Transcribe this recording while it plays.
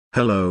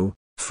Hello,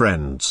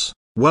 friends,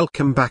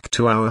 welcome back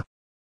to our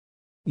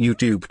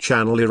YouTube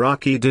channel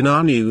Iraqi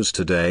Dinar News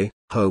Today.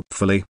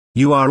 Hopefully,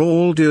 you are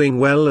all doing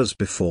well as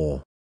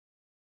before.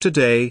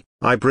 Today,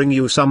 I bring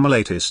you some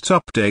latest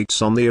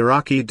updates on the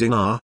Iraqi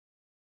dinar.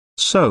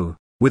 So,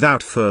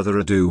 without further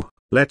ado,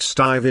 let's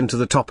dive into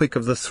the topic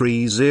of the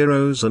three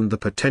zeros and the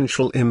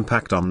potential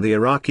impact on the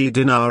Iraqi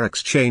dinar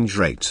exchange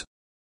rate.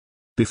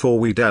 Before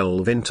we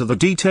delve into the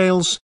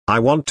details, I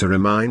want to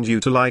remind you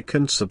to like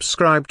and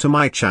subscribe to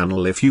my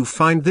channel if you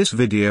find this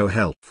video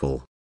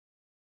helpful.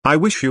 I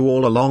wish you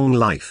all a long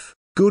life,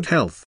 good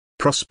health,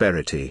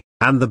 prosperity,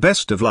 and the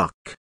best of luck.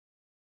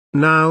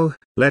 Now,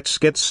 let's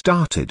get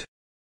started.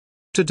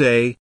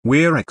 Today,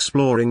 we're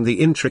exploring the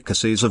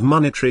intricacies of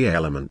monetary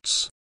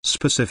elements,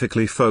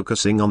 specifically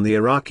focusing on the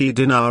Iraqi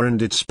dinar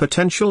and its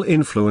potential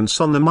influence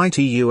on the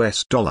mighty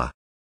US dollar.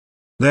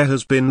 There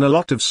has been a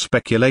lot of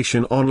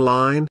speculation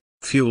online,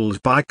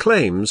 fueled by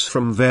claims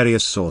from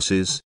various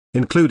sources,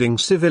 including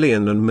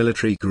civilian and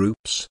military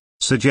groups,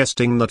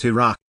 suggesting that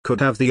Iraq could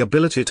have the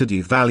ability to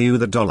devalue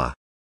the dollar.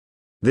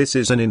 This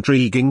is an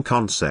intriguing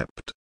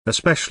concept,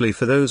 especially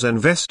for those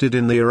invested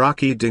in the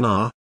Iraqi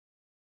dinar.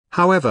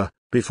 However,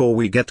 before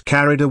we get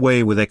carried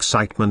away with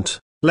excitement,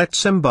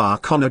 let's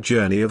embark on a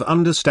journey of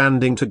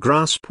understanding to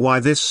grasp why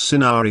this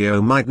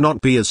scenario might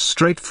not be as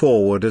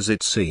straightforward as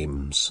it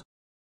seems.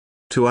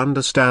 To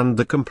understand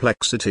the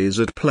complexities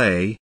at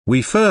play,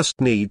 we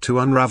first need to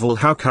unravel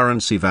how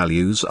currency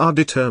values are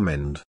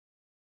determined.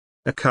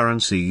 A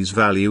currency's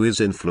value is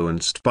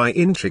influenced by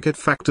intricate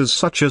factors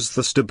such as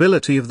the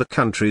stability of the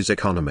country's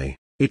economy,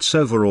 its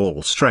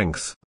overall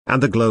strength,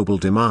 and the global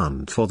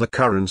demand for the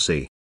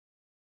currency.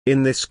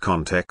 In this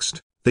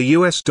context, the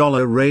US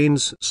dollar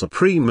reigns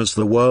supreme as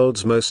the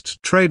world's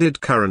most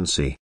traded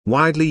currency,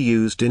 widely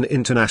used in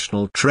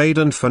international trade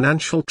and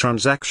financial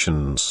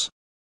transactions.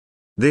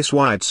 This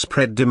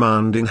widespread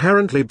demand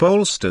inherently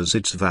bolsters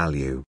its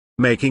value,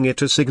 making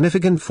it a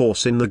significant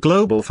force in the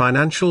global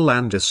financial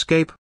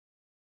landscape.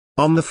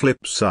 On the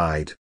flip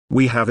side,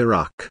 we have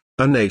Iraq,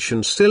 a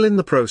nation still in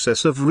the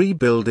process of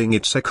rebuilding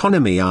its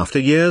economy after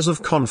years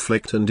of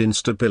conflict and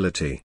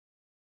instability.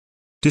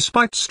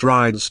 Despite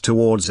strides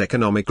towards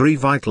economic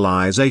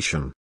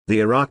revitalization,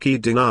 the Iraqi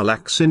dinar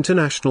lacks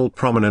international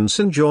prominence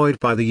enjoyed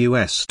by the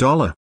US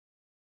dollar.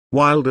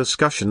 While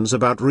discussions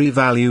about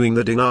revaluing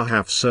the dinar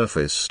have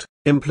surfaced,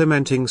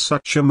 implementing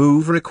such a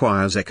move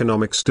requires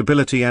economic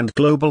stability and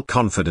global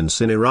confidence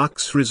in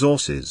Iraq's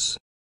resources.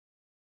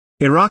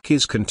 Iraq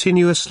is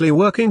continuously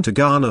working to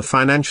garner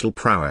financial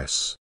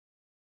prowess.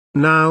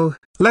 Now,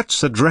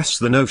 let's address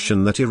the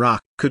notion that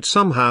Iraq could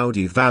somehow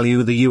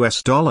devalue the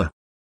US dollar.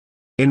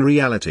 In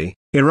reality,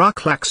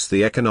 Iraq lacks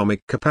the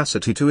economic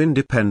capacity to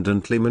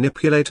independently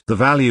manipulate the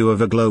value of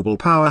a global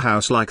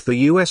powerhouse like the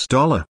US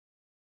dollar.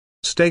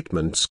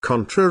 Statements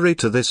contrary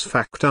to this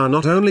fact are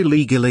not only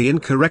legally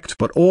incorrect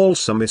but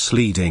also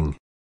misleading.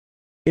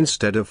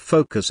 Instead of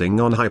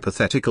focusing on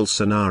hypothetical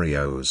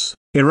scenarios,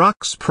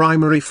 Iraq's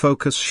primary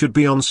focus should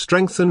be on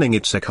strengthening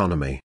its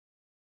economy.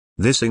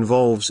 This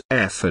involves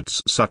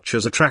efforts such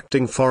as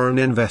attracting foreign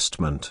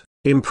investment,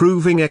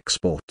 improving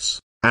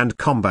exports, and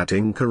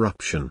combating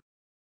corruption.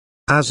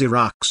 As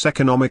Iraq's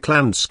economic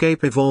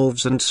landscape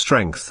evolves and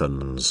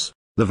strengthens,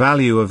 the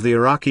value of the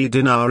Iraqi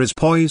dinar is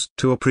poised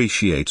to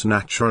appreciate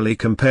naturally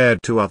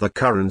compared to other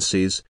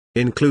currencies,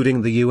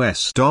 including the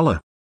US dollar.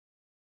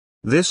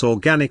 This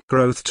organic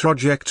growth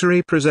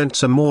trajectory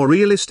presents a more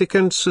realistic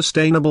and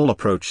sustainable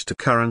approach to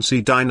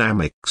currency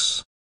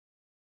dynamics.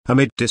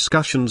 Amid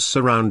discussions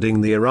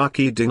surrounding the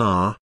Iraqi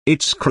dinar,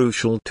 it's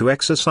crucial to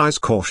exercise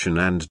caution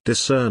and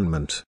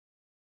discernment.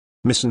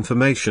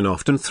 Misinformation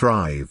often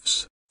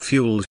thrives,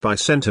 fueled by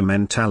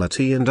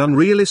sentimentality and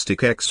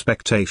unrealistic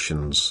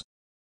expectations.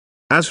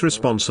 As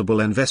responsible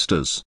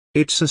investors,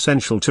 it's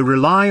essential to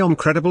rely on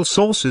credible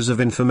sources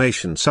of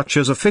information such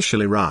as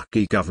official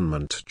Iraqi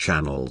government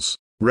channels,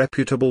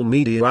 reputable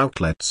media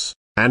outlets,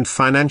 and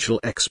financial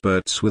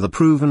experts with a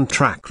proven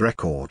track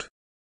record.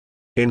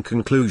 In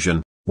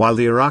conclusion, while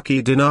the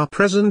Iraqi dinar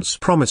presents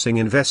promising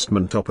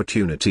investment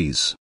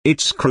opportunities,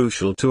 it's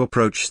crucial to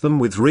approach them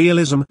with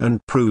realism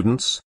and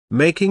prudence,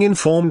 making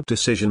informed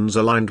decisions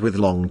aligned with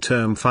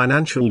long-term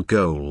financial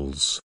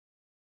goals.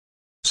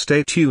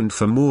 Stay tuned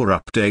for more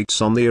updates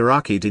on the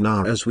Iraqi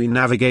dinar as we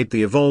navigate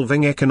the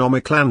evolving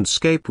economic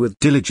landscape with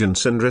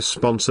diligence and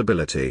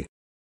responsibility.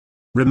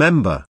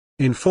 Remember,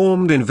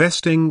 informed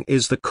investing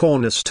is the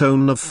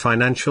cornerstone of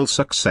financial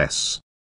success.